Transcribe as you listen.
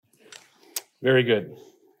Very good.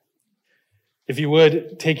 If you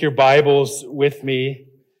would, take your Bibles with me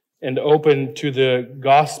and open to the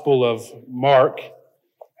Gospel of Mark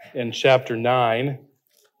in chapter 9.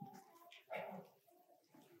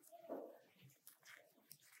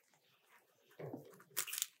 I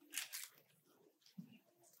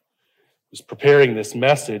was preparing this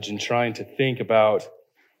message and trying to think about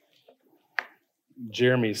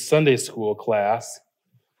Jeremy's Sunday school class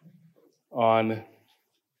on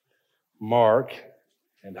Mark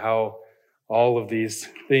and how all of these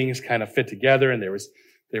things kind of fit together, and there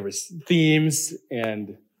was themes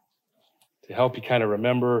and to help you kind of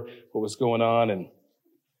remember what was going on, and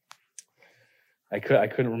I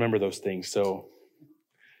couldn't remember those things, so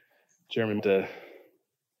Jeremy had to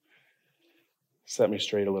set me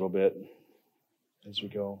straight a little bit as we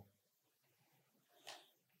go.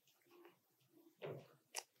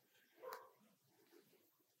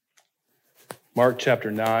 Mark chapter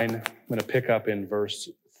 9, I'm going to pick up in verse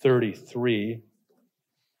 33.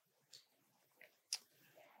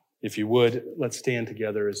 If you would, let's stand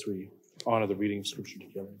together as we honor the reading of Scripture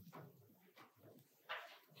together.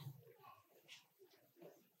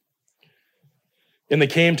 And they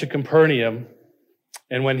came to Capernaum,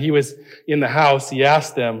 and when he was in the house, he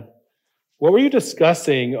asked them, "What were you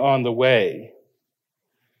discussing on the way?"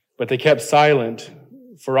 But they kept silent,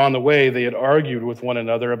 for on the way they had argued with one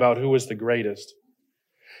another about who was the greatest.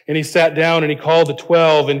 And he sat down and he called the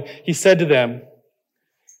 12, and he said to them,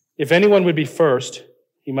 "If anyone would be first,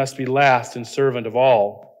 he must be last and servant of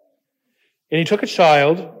all." And he took a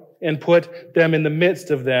child and put them in the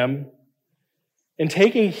midst of them. And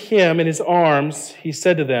taking him in his arms, he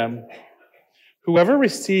said to them, "Whoever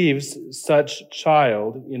receives such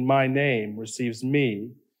child in my name receives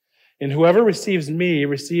me. And whoever receives me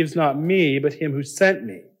receives not me, but him who sent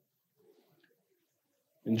me."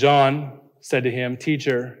 And John said to him,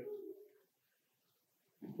 "Teacher,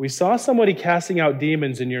 we saw somebody casting out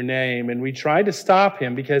demons in your name, and we tried to stop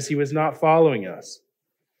him because he was not following us."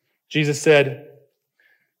 Jesus said,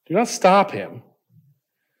 "Do not stop him,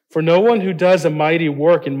 for no one who does a mighty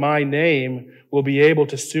work in my name will be able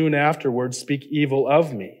to soon afterwards speak evil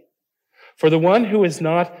of me. For the one who is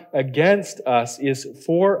not against us is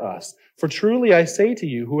for us. For truly I say to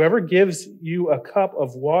you, whoever gives you a cup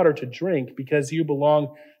of water to drink because you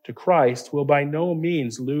belong to Christ will by no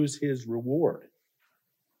means lose his reward.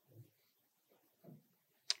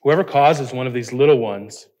 Whoever causes one of these little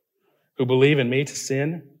ones who believe in me to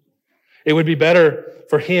sin, it would be better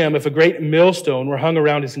for him if a great millstone were hung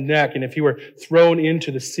around his neck and if he were thrown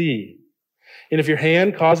into the sea. And if your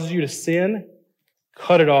hand causes you to sin,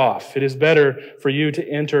 cut it off. It is better for you to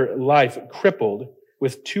enter life crippled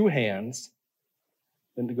with two hands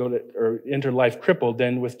than enter life crippled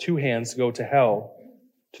than with two hands to go to hell,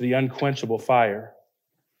 to the unquenchable fire.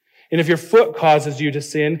 And if your foot causes you to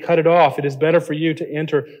sin, cut it off. It is better for you to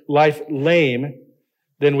enter life lame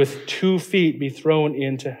than with 2 feet be thrown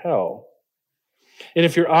into hell. And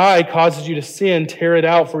if your eye causes you to sin, tear it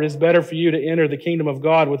out, for it is better for you to enter the kingdom of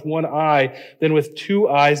God with one eye than with 2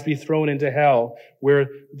 eyes be thrown into hell, where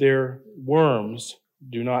their worms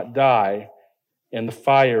do not die and the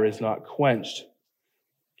fire is not quenched.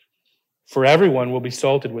 For everyone will be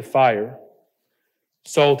salted with fire.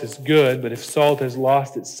 Salt is good, but if salt has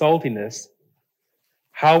lost its saltiness,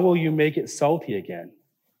 how will you make it salty again?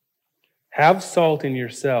 Have salt in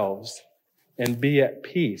yourselves and be at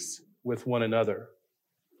peace with one another."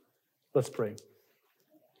 Let's pray.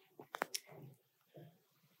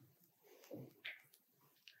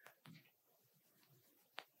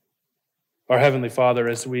 Our Heavenly Father,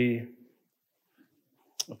 as we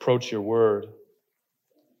approach your word,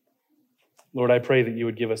 Lord, I pray that you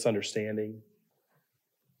would give us understanding.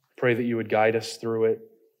 Pray that you would guide us through it.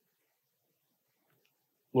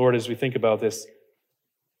 Lord, as we think about this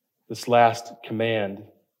last command,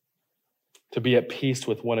 to be at peace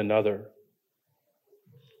with one another,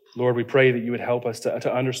 Lord, we pray that you would help us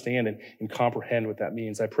to understand and comprehend what that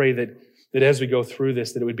means. I pray that as we go through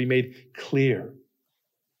this, that it would be made clear.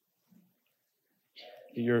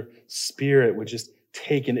 That your Spirit would just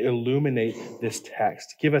take and illuminate this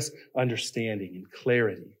text. Give us understanding and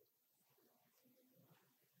clarity.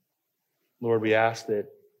 Lord, we ask that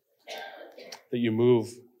you move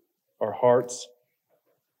our hearts.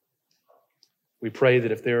 We pray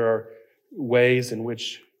that if there are ways in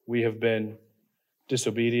which we have been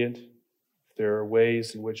disobedient, if there are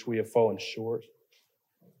ways in which we have fallen short,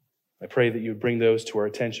 I pray that you would bring those to our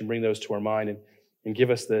attention, bring those to our mind, and give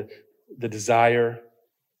us the desire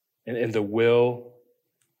and the will,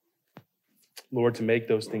 Lord, to make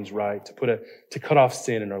those things right, to cut off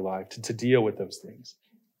sin in our life, to deal with those things.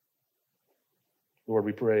 Lord,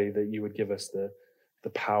 we pray that you would give us the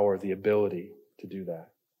power, the ability to do that.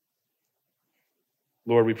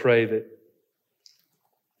 Lord, we pray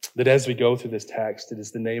that as we go through this text, it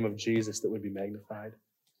is the name of Jesus that would be magnified.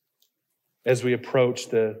 As we approach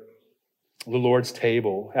the Lord's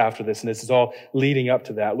table after this, and this is all leading up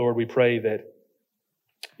to that, Lord, we pray that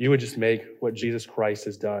you would just make what Jesus Christ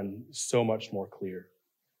has done so much more clear.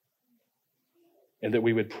 And that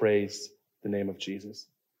we would praise the name of Jesus.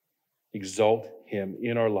 Exalt him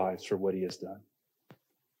in our lives for what he has done.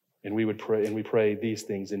 And we pray these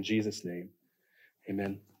things in Jesus' name.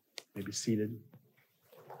 Amen. You may be seated.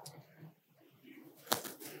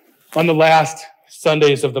 On the last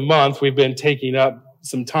Sundays of the month, we've been taking up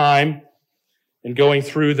some time and going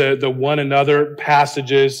through the one another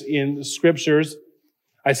passages in the scriptures.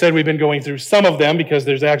 I said we've been going through some of them because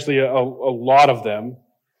there's actually a lot of them.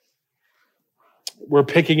 We're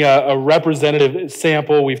picking a representative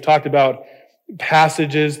sample. We've talked about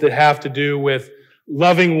passages that have to do with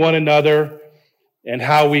loving one another and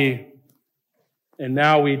now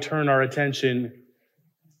we turn our attention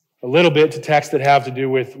a little bit to texts that have to do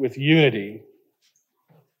with unity.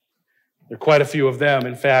 There are quite a few of them.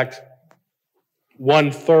 In fact,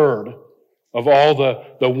 1/3 of all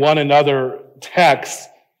the one another texts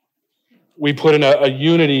we put in a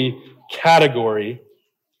unity category.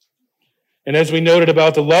 And as we noted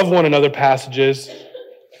about the love one another passages,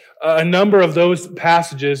 a number of those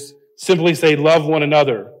passages simply say love one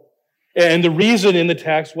another. And the reason in the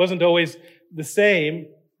text wasn't always the same,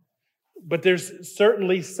 but there's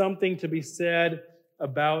certainly something to be said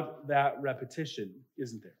about that repetition,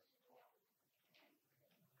 isn't there?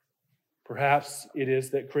 Perhaps it is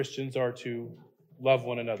that Christians are to love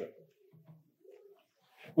one another.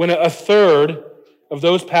 When a third of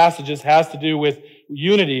those passages has to do with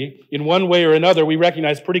unity in one way or another, we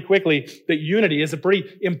recognize pretty quickly that unity is a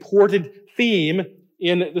pretty important theme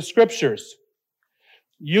in the scriptures.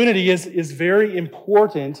 Unity is very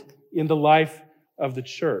important in the life of the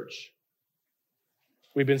church.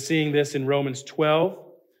 We've been seeing this in Romans 12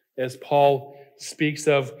 as Paul speaks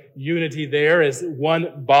of unity there as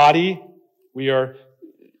one body. We are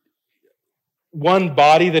one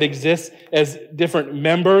body that exists as different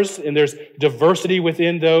members, and there's diversity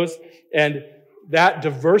within those. And that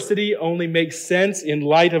diversity only makes sense in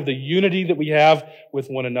light of the unity that we have with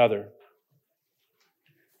one another.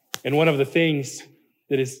 And one of the things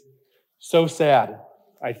that is so sad,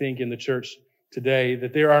 I think, in the church today,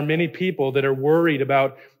 that there are many people that are worried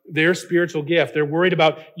about their spiritual gift. They're worried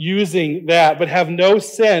about using that, but have no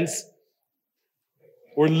sense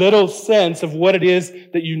or little sense of what it is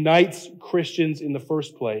that unites Christians in the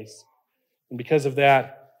first place. And because of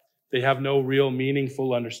that, they have no real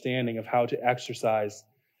meaningful understanding of how to exercise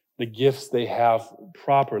the gifts they have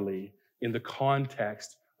properly in the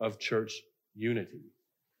context of church unity.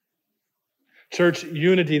 Church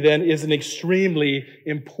unity, then, is an extremely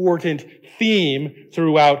important theme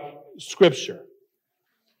throughout Scripture.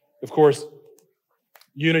 Of course,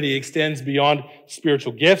 unity extends beyond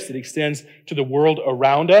spiritual gifts. It extends to the world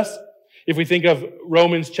around us. If we think of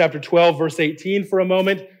Romans chapter 12, verse 18 for a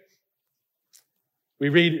moment, we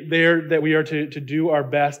read there that we are to do our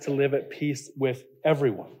best to live at peace with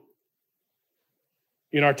everyone.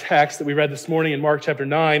 In our text that we read this morning in Mark chapter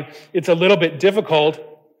 9, it's a little bit difficult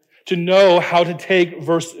to know how to take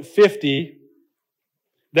verse 50,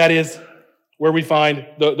 that is where we find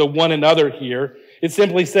the one another here. It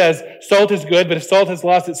simply says, salt is good, but if salt has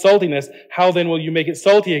lost its saltiness, how then will you make it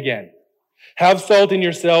salty again? Have salt in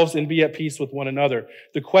yourselves and be at peace with one another.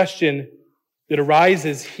 The question that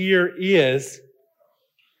arises here is,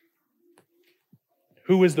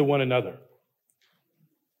 who is the one another?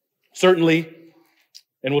 Certainly,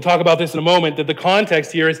 and we'll talk about this in a moment, that the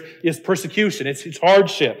context here is persecution. It's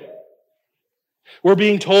hardship. Are we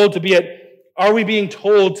being told to be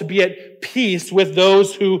at peace with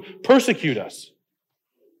those who persecute us?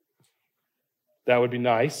 That would be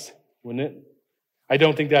nice, wouldn't it? I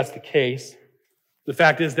don't think that's the case. The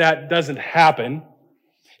fact is that doesn't happen.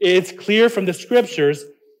 It's clear from the scriptures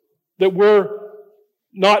that we're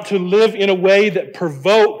not to live in a way that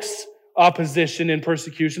provokes opposition and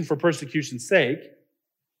persecution for persecution's sake.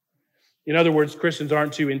 In other words, Christians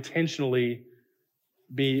aren't to intentionally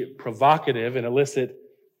be provocative and elicit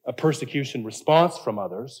a persecution response from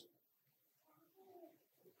others.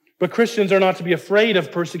 But Christians are not to be afraid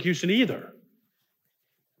of persecution either.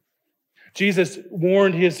 Jesus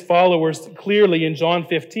warned his followers clearly in John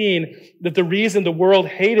 15 that the reason the world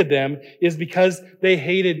hated them is because they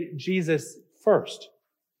hated Jesus first.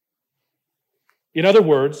 In other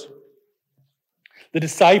words, the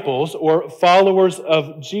disciples or followers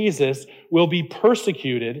of Jesus will be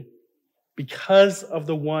persecuted because of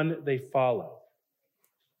the one they follow.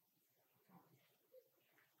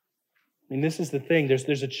 I mean, this is the thing.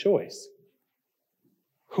 There's a choice.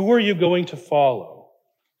 Who are you going to follow?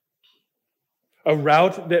 A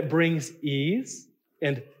route that brings ease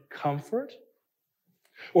and comfort?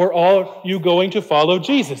 Or are you going to follow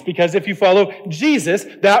Jesus? Because if you follow Jesus,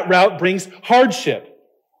 that route brings hardship.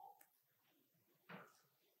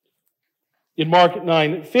 In Mark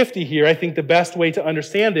 9:50 here, I think the best way to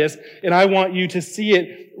understand this, and I want you to see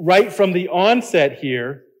it right from the onset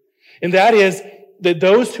here, and that is that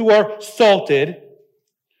those who are salted,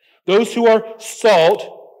 those who are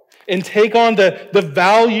salt, and take on the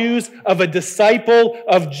values of a disciple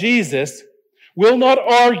of Jesus will not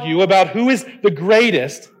argue about who is the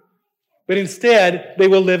greatest, but instead they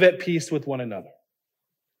will live at peace with one another.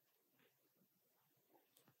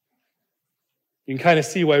 You can kind of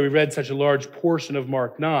see why we read such a large portion of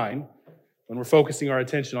Mark 9 when we're focusing our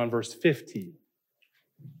attention on verse 15.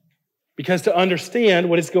 Because to understand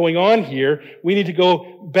what is going on here, we need to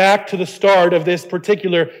go back to the start of this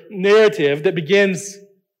particular narrative that begins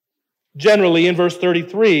generally in verse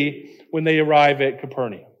 33 when they arrive at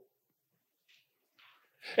Capernaum.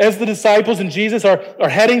 As the disciples and Jesus are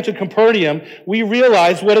heading to Capernaum, we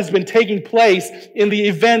realize what has been taking place in the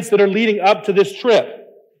events that are leading up to this trip.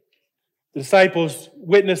 The disciples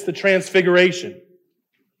witness the transfiguration.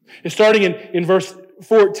 And starting in verse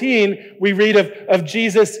 14, we read of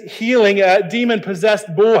Jesus healing a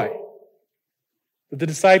demon-possessed boy that the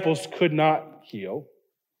disciples could not heal,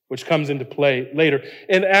 which comes into play later.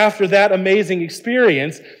 And after that amazing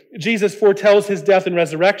experience, Jesus foretells his death and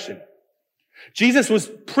resurrection. Jesus was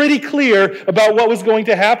pretty clear about what was going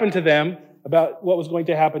to happen to them, about what was going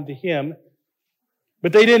to happen to him.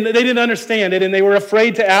 But they didn't understand it, and they were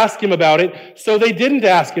afraid to ask him about it, so they didn't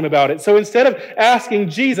ask him about it. So instead of asking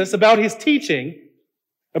Jesus about his teaching,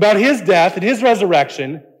 about his death and his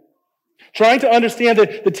resurrection, trying to understand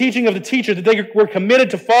the teaching of the teacher that they were committed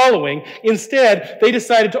to following, instead, they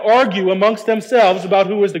decided to argue amongst themselves about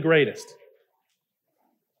who was the greatest.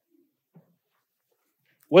 It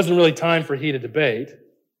wasn't really time for heated debate,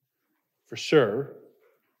 for sure,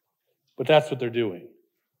 but that's what they're doing.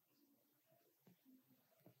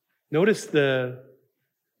 Notice the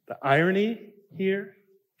irony here.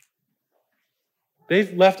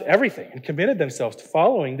 They've left everything and committed themselves to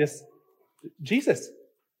following this Jesus.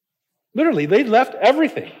 Literally, they left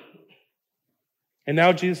everything. And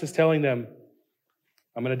now Jesus is telling them,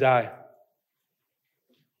 I'm going to die.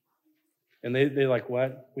 And they're like,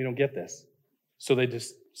 what? We don't get this. So they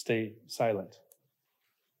just stay silent.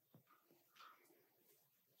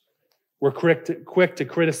 We're quick to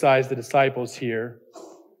criticize the disciples here.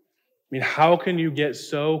 I mean, how can you get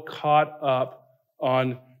so caught up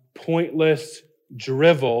on pointless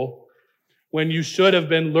drivel when you should have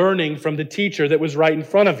been learning from the teacher that was right in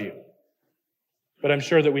front of you? But I'm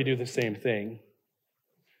sure that we do the same thing.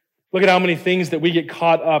 Look at how many things that we get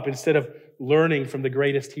caught up instead of learning from the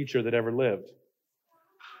greatest teacher that ever lived.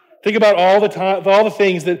 Think about all the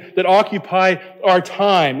things that occupy our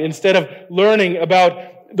time instead of learning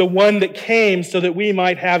about the one that came so that we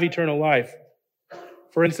might have eternal life.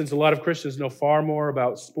 For instance, a lot of Christians know far more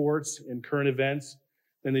about sports and current events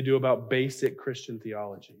than they do about basic Christian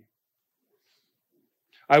theology.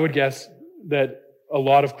 I would guess that a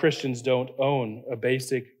lot of Christians don't own a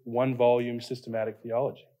basic one-volume systematic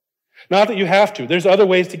theology. Not that you have to. There's other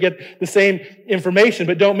ways to get the same information,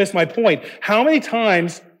 but don't miss my point. How many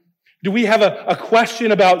times do we have a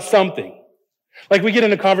question about something? Like we get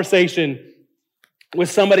in a conversation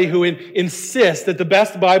with somebody who insists that the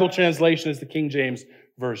best Bible translation is the King James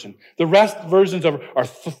Version. The rest versions are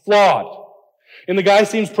flawed. And the guy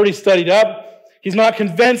seems pretty studied up. He's not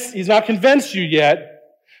convinced you yet.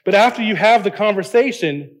 But after you have the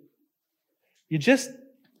conversation, you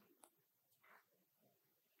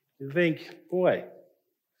think, boy,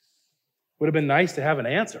 would have been nice to have an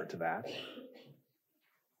answer to that.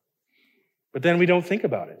 But then we don't think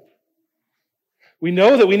about it. We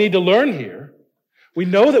know that we need to learn here. We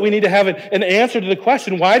know that we need to have an answer to the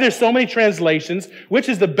question, why there's so many translations, which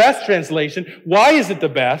is the best translation, why is it the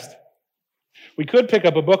best? We could pick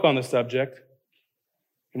up a book on the subject,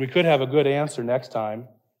 and we could have a good answer next time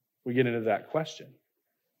we get into that question.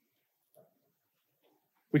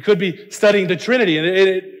 We could be studying the Trinity, and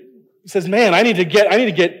it says, man, I need to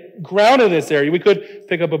get grounded in this area. We could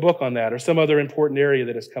pick up a book on that or some other important area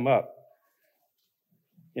that has come up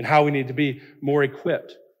and how we need to be more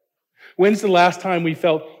equipped. When's the last time we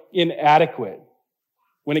felt inadequate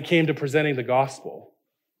when it came to presenting the gospel?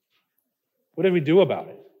 What did we do about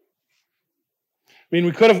it? I mean,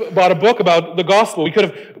 we could have bought a book about the gospel. We could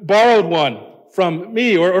have borrowed one from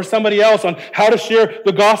me or somebody else on how to share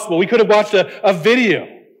the gospel. We could have watched a video.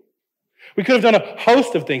 We could have done a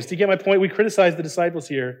host of things. Do you get my point? We criticize the disciples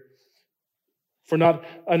here for not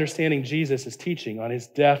understanding Jesus' teaching on his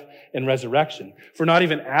death and resurrection, for not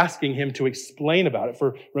even asking him to explain about it,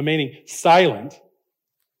 for remaining silent.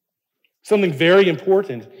 Something very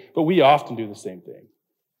important, but we often do the same thing.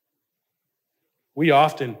 We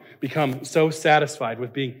often become so satisfied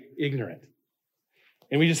with being ignorant.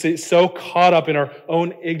 And we just get so caught up in our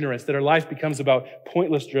own ignorance that our life becomes about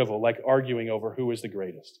pointless drivel, like arguing over who is the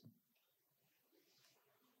greatest.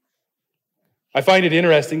 I find it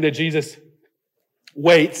interesting that Jesus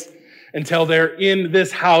waits until they're in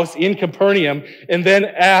this house in Capernaum and then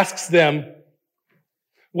asks them,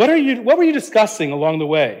 what were you discussing along the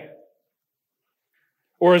way?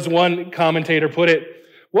 Or as one commentator put it,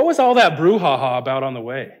 what was all that brouhaha about on the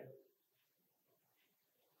way?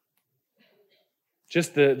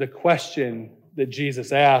 Just the question that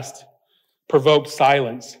Jesus asked provoked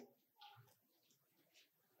silence.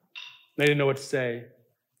 They didn't know what to say.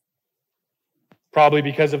 Probably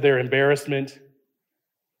because of their embarrassment.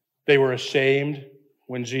 They were ashamed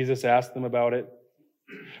when Jesus asked them about it.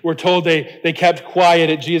 We're told they kept quiet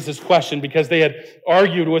at Jesus' question because they had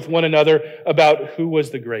argued with one another about who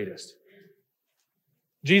was the greatest.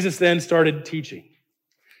 Jesus then started teaching.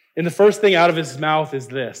 And the first thing out of his mouth is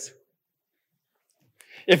this: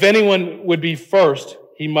 if anyone would be first,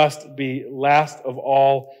 he must be last of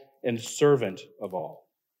all and servant of all.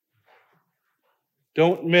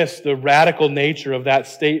 Don't miss the radical nature of that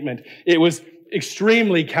statement. It was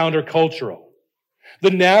extremely countercultural.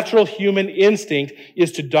 The natural human instinct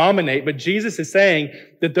is to dominate, but Jesus is saying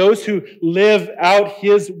that those who live out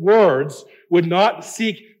his words would not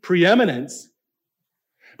seek preeminence,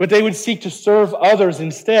 but they would seek to serve others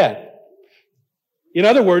instead. In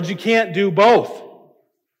other words, you can't do both.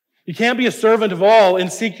 You can't be a servant of all and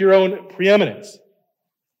seek your own preeminence.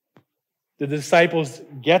 Did the disciples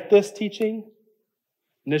get this teaching?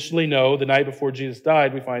 Initially, no. The night before Jesus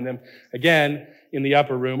died, we find them again in the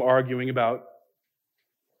upper room arguing about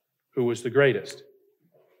who was the greatest.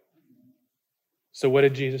 So what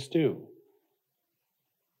did Jesus do?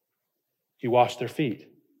 He washed their feet.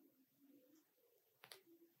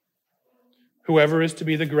 Whoever is to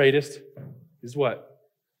be the greatest is what?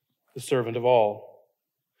 The servant of all.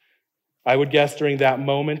 I would guess during that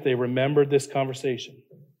moment they remembered this conversation.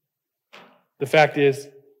 The fact is,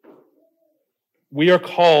 we are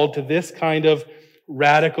called to this kind of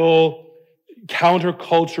radical,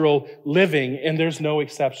 countercultural living, and there's no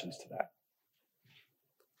exceptions to that.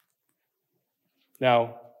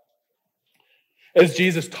 Now, as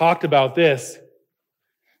Jesus talked about this,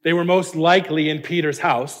 they were most likely in Peter's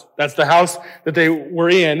house. That's the house that they were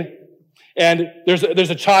in. And there's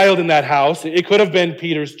a child in that house. It could have been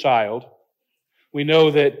Peter's child. We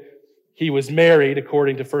know that he was married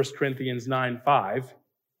according to 1 Corinthians 9:5.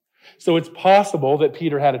 So it's possible that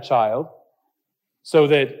Peter had a child, so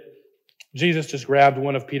that Jesus just grabbed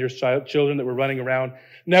one of Peter's children that were running around.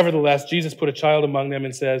 Nevertheless, Jesus put a child among them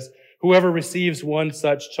and says, whoever receives one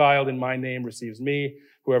such child in my name receives me.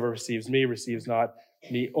 Whoever receives me receives not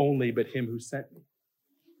me only, but him who sent me.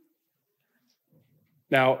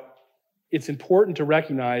 Now, it's important to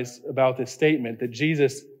recognize about this statement that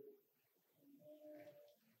Jesus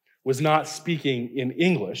was not speaking in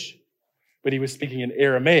English, but he was speaking in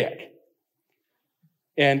Aramaic.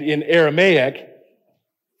 And in Aramaic,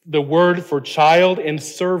 the word for child and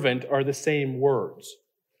servant are the same words.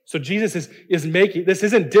 So Jesus is making, this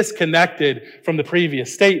isn't disconnected from the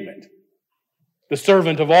previous statement, the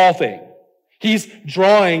servant of all things. He's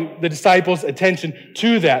drawing the disciples' attention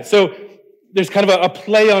to that. So there's kind of a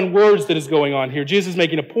play on words that is going on here. Jesus is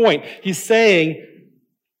making a point. He's saying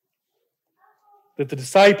that the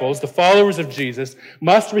disciples, the followers of Jesus,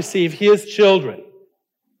 must receive his children,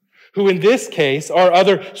 who in this case are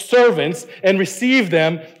other servants, and receive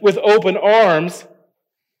them with open arms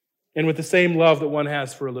and with the same love that one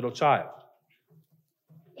has for a little child.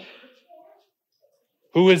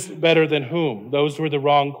 Who is better than whom? Those were the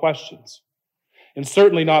wrong questions. And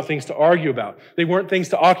certainly not things to argue about. They weren't things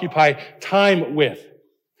to occupy time with.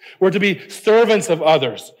 We're to be servants of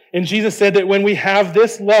others. And Jesus said that when we have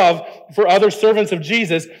this love for other servants of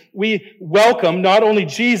Jesus, we welcome not only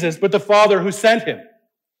Jesus, but the Father who sent him.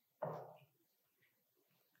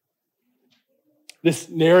 This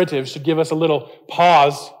narrative should give us a little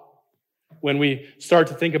pause when we start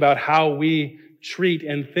to think about how we treat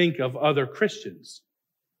and think of other Christians,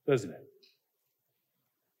 doesn't it?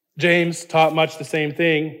 James taught much the same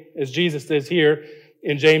thing as Jesus says here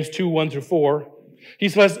in James 2:1-4. He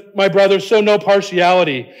says, my brothers, show no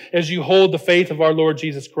partiality as you hold the faith of our Lord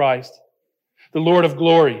Jesus Christ. the Lord of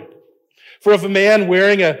glory. For if a man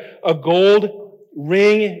wearing a gold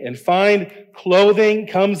ring and fine clothing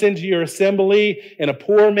comes into your assembly, and a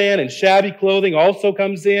poor man in shabby clothing also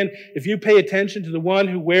comes in, if you pay attention to the one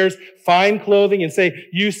who wears fine clothing and say,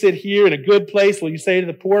 you sit here in a good place, will you say to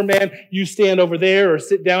the poor man, you stand over there or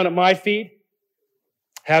sit down at my feet?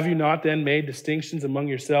 Have you not then made distinctions among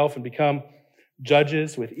yourself and become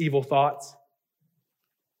judges with evil thoughts?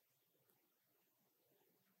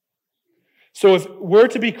 So if we're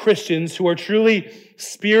to be Christians who are truly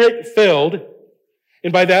Spirit-filled,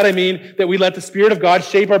 and by that I mean that we let the Spirit of God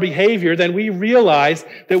shape our behavior, then we realize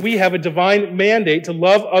that we have a divine mandate to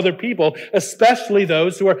love other people, especially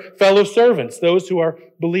those who are fellow servants, those who are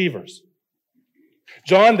believers.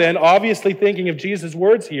 John then, obviously thinking of Jesus'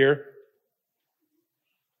 words here,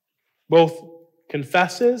 both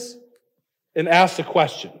confesses and asks a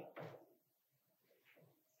question.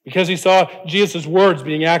 Because he saw Jesus' words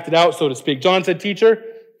being acted out, so to speak. John said, Teacher,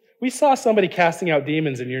 we saw somebody casting out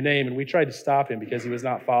demons in your name, and we tried to stop him because he was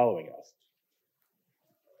not following us.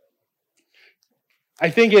 I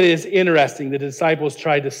think it is interesting the disciples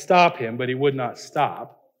tried to stop him, but he would not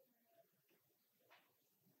stop.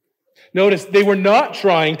 Notice, they were not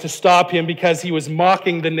trying to stop him because he was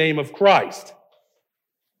mocking the name of Christ.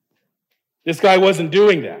 This guy wasn't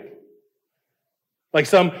doing that, like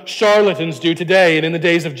some charlatans do today and in the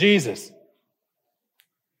days of Jesus.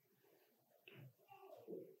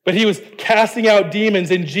 But he was casting out demons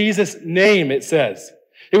in Jesus' name, it says.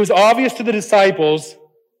 It was obvious to the disciples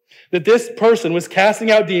that this person was casting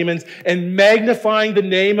out demons and magnifying the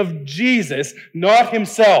name of Jesus, not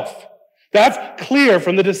himself. That's clear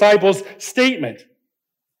from the disciples' statement.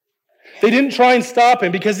 They didn't try and stop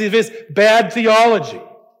him because of his bad theology.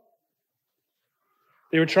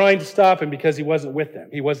 They were trying to stop him because he wasn't with them.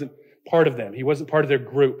 He wasn't part of them. He wasn't part of their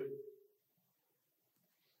group.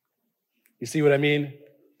 You see what I mean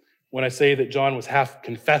when I say that John was half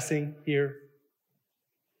confessing here?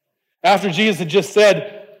 After Jesus had just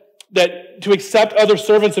said that to accept other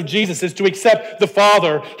servants of Jesus is to accept the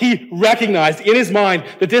Father, he recognized in his mind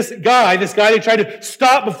that this guy they tried to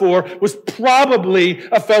stop before, was probably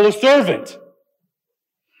a fellow servant.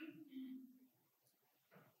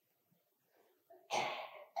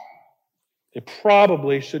 They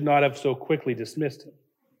probably should not have so quickly dismissed him.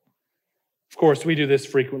 Of course, we do this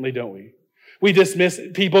frequently, don't we? We dismiss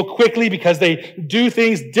people quickly because they do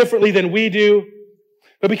things differently than we do.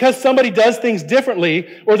 But because somebody does things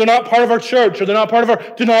differently, or they're not part of our church, or they're not part of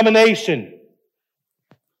our denomination,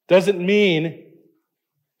 doesn't mean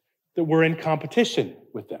that we're in competition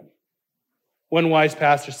with them. One wise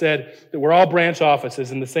pastor said that we're all branch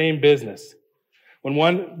offices in the same business. When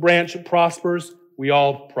one branch prospers, we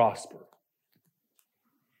all prosper.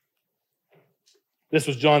 This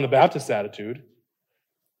was John the Baptist's attitude.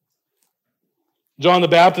 John the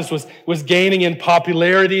Baptist was gaining in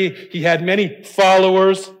popularity. He had many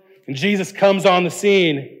followers, and Jesus comes on the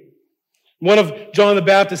scene. One of John the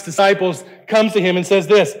Baptist's disciples comes to him and says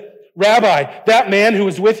this, Rabbi, that man who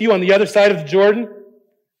was with you on the other side of the Jordan,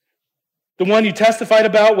 the one you testified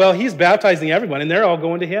about, well, he's baptizing everyone, and they're all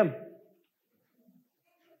going to him.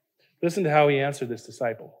 Listen to how he answered this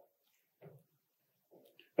disciple.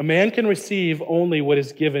 A man can receive only what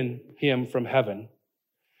is given him from heaven.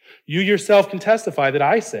 You yourself can testify that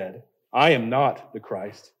I said, I am not the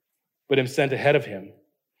Christ, but am sent ahead of him.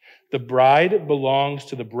 The bride belongs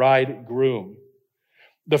to the bridegroom.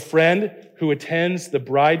 The friend who attends the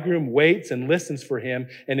bridegroom waits and listens for him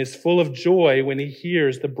and is full of joy when he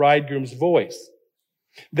hears the bridegroom's voice.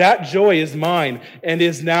 That joy is mine and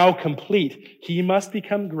is now complete. He must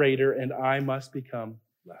become greater and I must become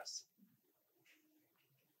less.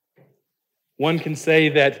 One can say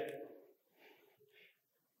that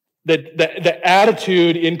the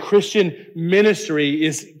attitude in Christian ministry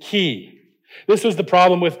is key. This was the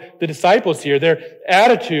problem with the disciples here. Their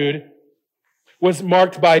attitude was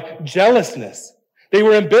marked by jealousness. They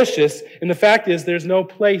were ambitious, and the fact is there's no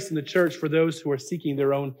place in the church for those who are seeking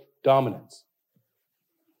their own dominance.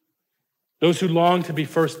 Those who long to be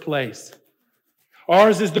first place.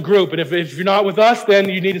 Ours is the group, and if you're not with us, then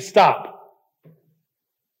you need to stop.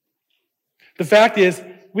 The fact is,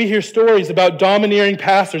 we hear stories about domineering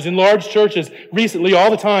pastors in large churches recently all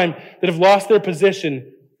the time that have lost their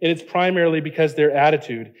position, and it's primarily because their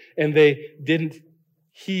attitude, and they didn't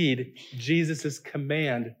heed Jesus'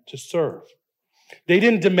 command to serve. They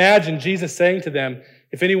didn't imagine Jesus saying to them,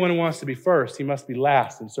 if anyone wants to be first, he must be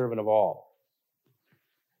last and servant of all.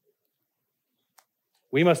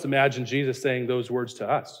 We must imagine Jesus saying those words to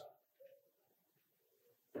us.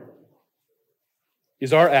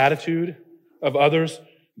 Is our attitude of others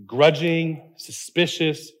grudging,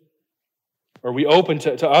 suspicious, Or we open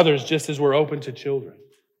to others just as we're open to children,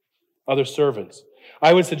 other servants.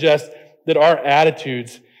 I would suggest that our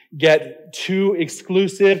attitudes get too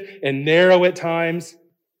exclusive and narrow at times.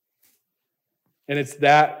 And it's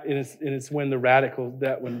when radical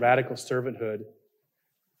servanthood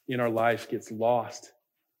in our life gets lost,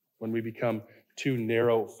 when we become too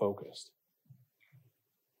narrow focused,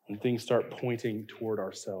 when things start pointing toward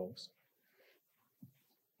ourselves.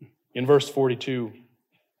 In verse 42,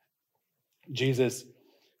 Jesus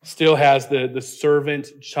still has the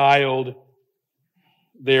servant child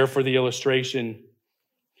there for the illustration.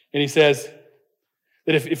 And he says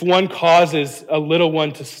that if one causes a little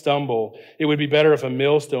one to stumble, it would be better if a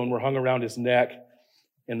millstone were hung around his neck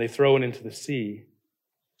and they throw it into the sea.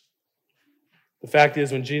 The fact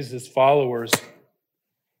is, when Jesus' followers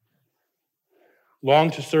long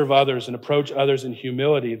to serve others and approach others in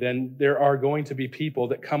humility, then there are going to be people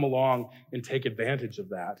that come along and take advantage of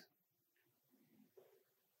that.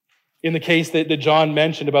 In the case that John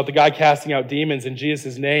mentioned about the guy casting out demons in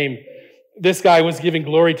Jesus' name, this guy was giving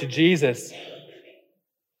glory to Jesus.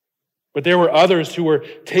 But there were others who were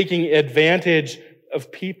taking advantage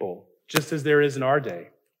of people, just as there is in our day.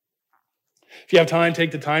 If you have time,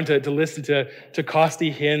 take the time to listen to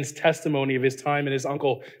Costi Hinn's testimony of his time in his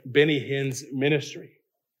uncle Benny Hinn's ministry.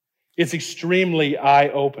 It's extremely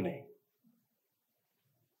eye-opening.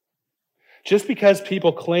 Just because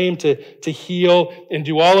people claim to heal and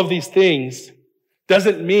do all of these things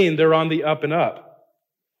doesn't mean they're on the up and up.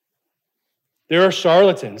 There are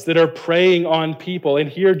charlatans that are preying on people. And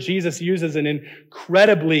here Jesus uses an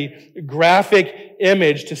incredibly graphic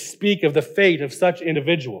image to speak of the fate of such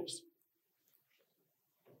individuals.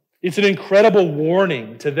 It's an incredible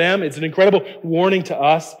warning to them. It's an incredible warning to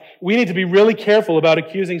us. We need to be really careful about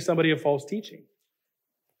accusing somebody of false teaching.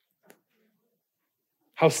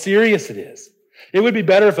 How serious it is. It would be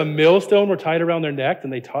better if a millstone were tied around their neck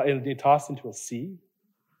and they tossed into a sea.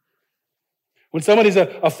 When somebody's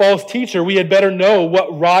a false teacher, we had better know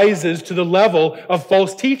what rises to the level of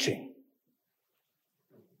false teaching.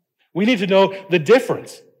 We need to know the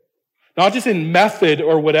difference, not just in method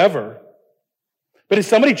or whatever, but is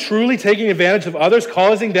somebody truly taking advantage of others,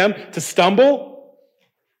 causing them to stumble?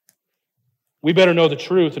 We better know the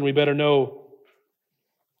truth, and we better know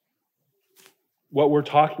what we're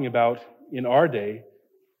talking about in our day.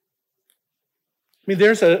 I mean,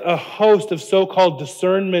 there's a host of so-called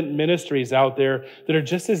discernment ministries out there that are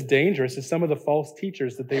just as dangerous as some of the false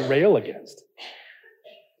teachers that they rail against.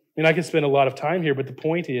 I mean, I could spend a lot of time here, but the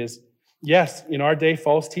point is, yes, in our day,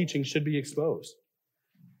 false teaching should be exposed.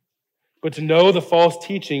 But to know the false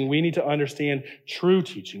teaching, we need to understand true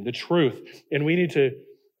teaching, the truth. And we need to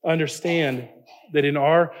understand that in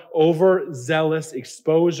our overzealous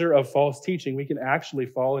exposure of false teaching, we can actually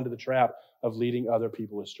fall into the trap of leading other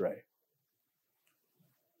people astray.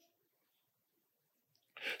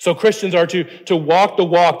 So Christians are to walk the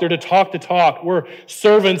walk. They're to talk the talk. We're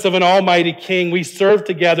servants of an almighty king. We serve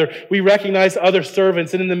together. We recognize other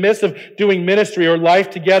servants. And in the midst of doing ministry or life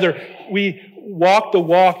together, we walk the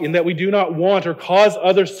walk in that we do not want or cause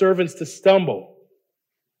other servants to stumble.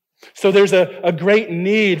 So there's a great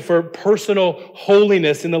need for personal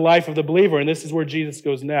holiness in the life of the believer. And this is where Jesus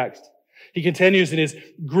goes next. He continues in his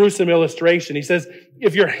gruesome illustration. He says,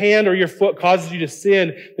 if your hand or your foot causes you to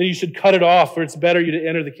sin, then you should cut it off, for it's better you to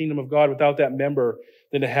enter the kingdom of God without that member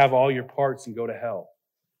than to have all your parts and go to hell.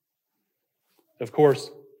 Of course,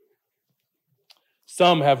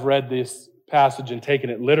 some have read this passage and taken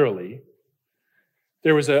it literally.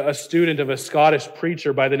 There was a student of a Scottish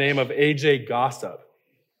preacher by the name of A.J. Gossop.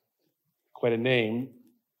 Quite a name.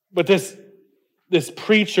 But this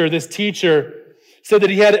preacher, this teacher, said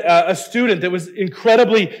that he had a student that was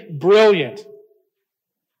incredibly brilliant.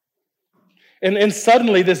 And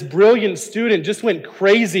suddenly this brilliant student just went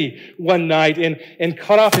crazy one night and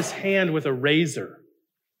cut off his hand with a razor.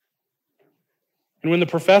 And when the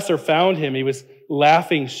professor found him, he was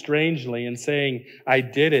laughing strangely and saying, I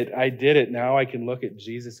did it. Now I can look at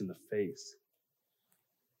Jesus in the face.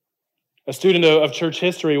 A student of church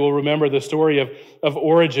history will remember the story of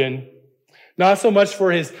Origen, not so much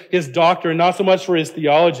for his doctrine, not so much for his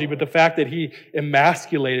theology, but the fact that he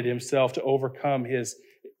emasculated himself to overcome his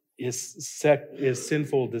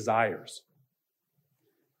sinful desires.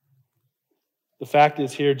 The fact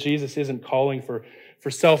is here, Jesus isn't calling for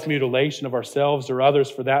self-mutilation of ourselves or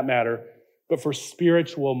others for that matter, but for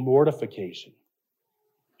spiritual mortification.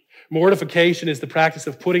 Mortification is the practice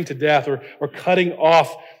of putting to death or cutting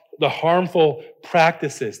off the harmful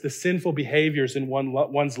practices, the sinful behaviors in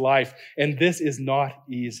one's life. And this is not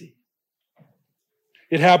easy.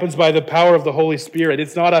 It happens by the power of the Holy Spirit.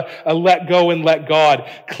 It's not a let go and let God.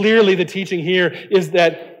 Clearly, the teaching here is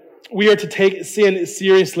that we are to take sin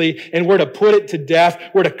seriously and we're to put it to death.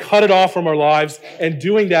 We're to cut it off from our lives. And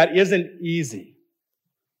doing that isn't easy.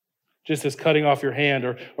 Just as cutting off your hand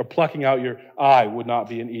or plucking out your eye would not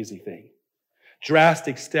be an easy thing.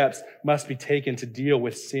 Drastic steps must be taken to deal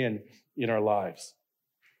with sin in our lives.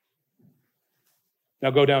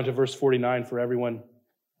 Now go down to verse 49. For everyone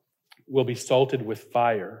will be salted with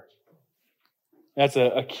fire. That's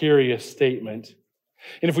a curious statement.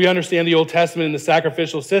 And if we understand the Old Testament and the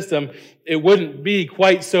sacrificial system, it wouldn't be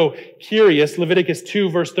quite so curious. Leviticus 2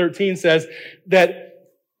 verse 13 says that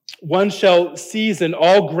one shall season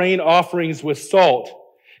all grain offerings with salt,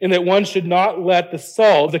 and that one should not let the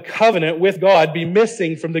salt, the covenant with God, be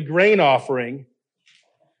missing from the grain offering.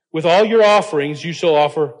 With all your offerings, you shall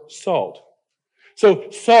offer salt.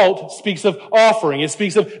 So salt speaks of offering. It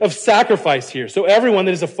speaks of sacrifice here. So everyone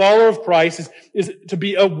that is a follower of Christ is to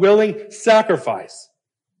be a willing sacrifice.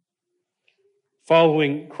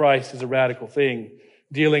 Following Christ is a radical thing.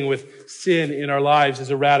 Dealing with sin in our lives is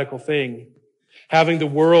a radical thing. Having the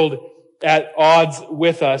world at odds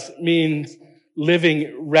with us means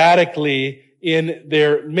living radically in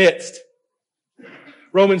their midst.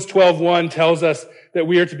 Romans 12:1 tells us that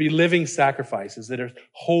we are to be living sacrifices that are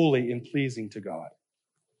holy and pleasing to God.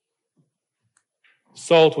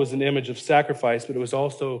 Salt was an image of sacrifice, but it was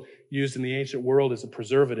also used in the ancient world as a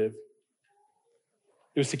preservative.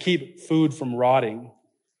 It was to keep food from rotting.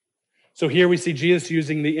 So here we see Jesus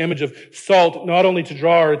using the image of salt not only to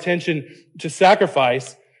draw our attention to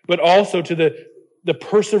sacrifice, but also to the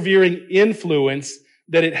persevering influence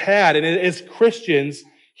that it had. And as Christians,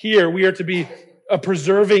 here we are to be a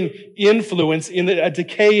preserving influence in a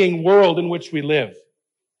decaying world in which we live.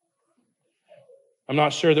 I'm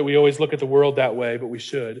not sure that we always look at the world that way, but we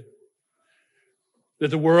should. That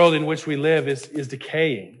the world in which we live is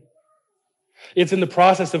decaying. It's in the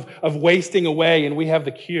process of wasting away, and we have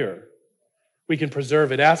the cure. We can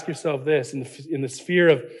preserve it. Ask yourself this, in the sphere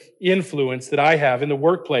of influence that I have, in the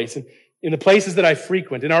workplace, and in the places that I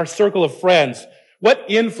frequent, in our circle of friends, what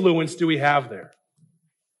influence do we have there?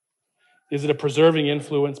 Is it a preserving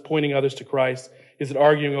influence, pointing others to Christ? Is it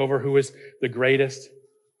arguing over who is the greatest?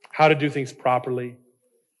 How to do things properly?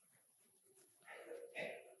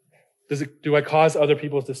 Do I cause other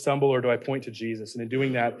people to stumble, or do I point to Jesus? And in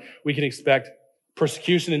doing that, we can expect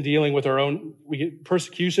persecution in dealing with our own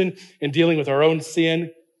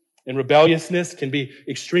sin and rebelliousness can be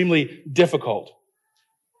extremely difficult.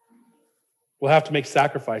 We'll have to make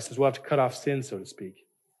sacrifices. We'll have to cut off sin, so to speak.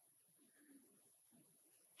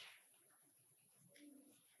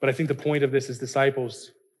 But I think the point of this is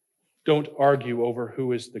disciples don't argue over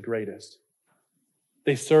who is the greatest.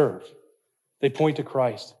 They serve. They point to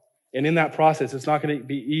Christ. And in that process, it's not going to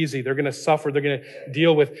be easy. They're going to suffer. They're going to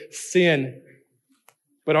deal with sin.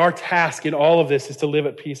 But our task in all of this is to live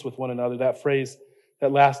at peace with one another.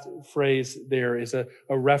 That last phrase there is a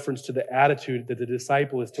reference to the attitude that the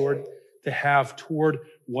disciple is to have toward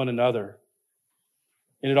one another.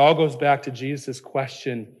 And it all goes back to Jesus'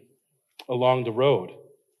 question along the road.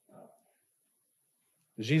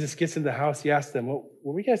 As Jesus gets into the house, he asks them, what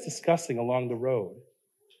were you guys discussing along the road?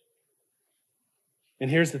 And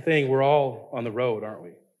here's the thing, we're all on the road, aren't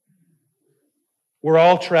we? We're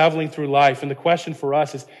all traveling through life, and the question for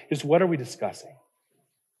us is what are we discussing?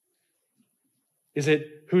 Is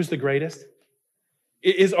it who's the greatest?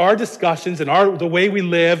 Is our discussions and the way we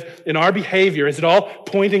live and our behavior, is it all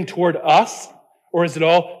pointing toward us, or is it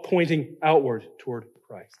all pointing outward toward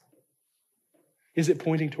Christ? Is it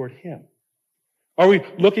pointing toward Him? Are we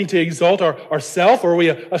looking to exalt ourselves, or are we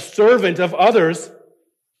a servant of others,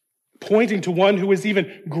 pointing to one who is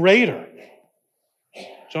even greater?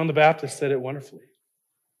 John the Baptist said it wonderfully.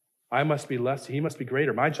 I must be less, he must be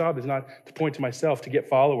greater. My job is not to point to myself, to get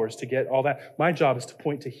followers, to get all that. My job is to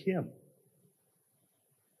point to Him.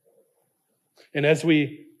 And as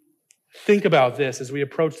we think about this, as we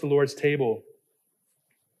approach the Lord's table,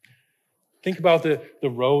 think about the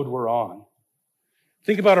road we're on.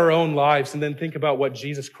 Think about our own lives, and then think about what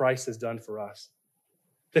Jesus Christ has done for us.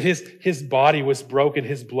 That his body was broken,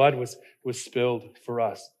 His blood was spilled for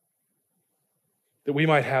us. That we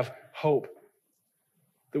might have hope.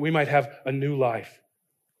 That we might have a new life.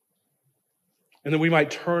 And that we might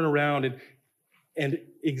turn around and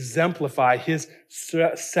exemplify His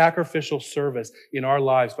sacrificial service in our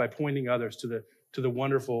lives by pointing others to the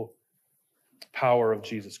wonderful power of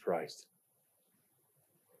Jesus Christ.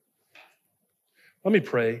 Let me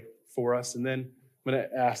pray for us, and then I'm going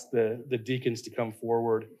to ask the deacons to come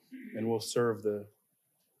forward, and we'll serve the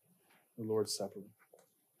Lord's Supper.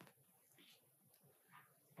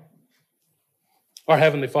 Our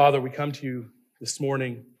Heavenly Father, we come to you this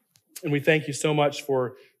morning, and we thank you so much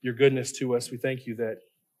for your goodness to us. We thank you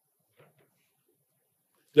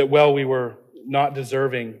that while we were not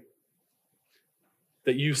deserving,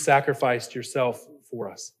 that you sacrificed yourself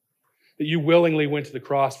for us, that you willingly went to the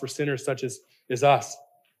cross for sinners such as us,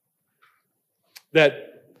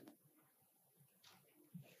 that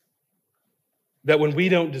when we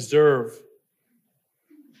don't deserve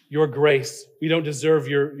your grace, we don't deserve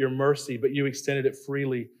your mercy, but you extended it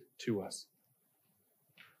freely to us.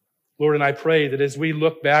 Lord, and I pray that as we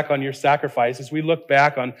look back on your sacrifice, as we look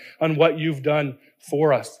back on what you've done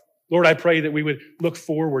for us, Lord, I pray that we would look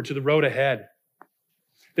forward to the road ahead,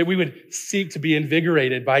 that we would seek to be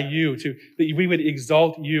invigorated by you, that we would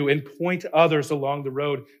exalt you and point others along the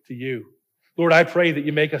road to you. Lord, I pray that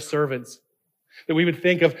you make us servants, that we would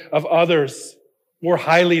think of others more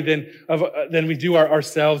highly than we do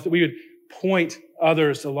ourselves, that we would point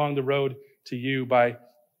others along the road to you by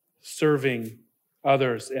serving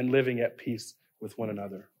others and living at peace with one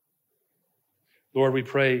another. Lord, we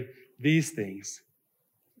pray these things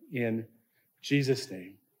in Jesus'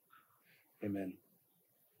 name. Amen.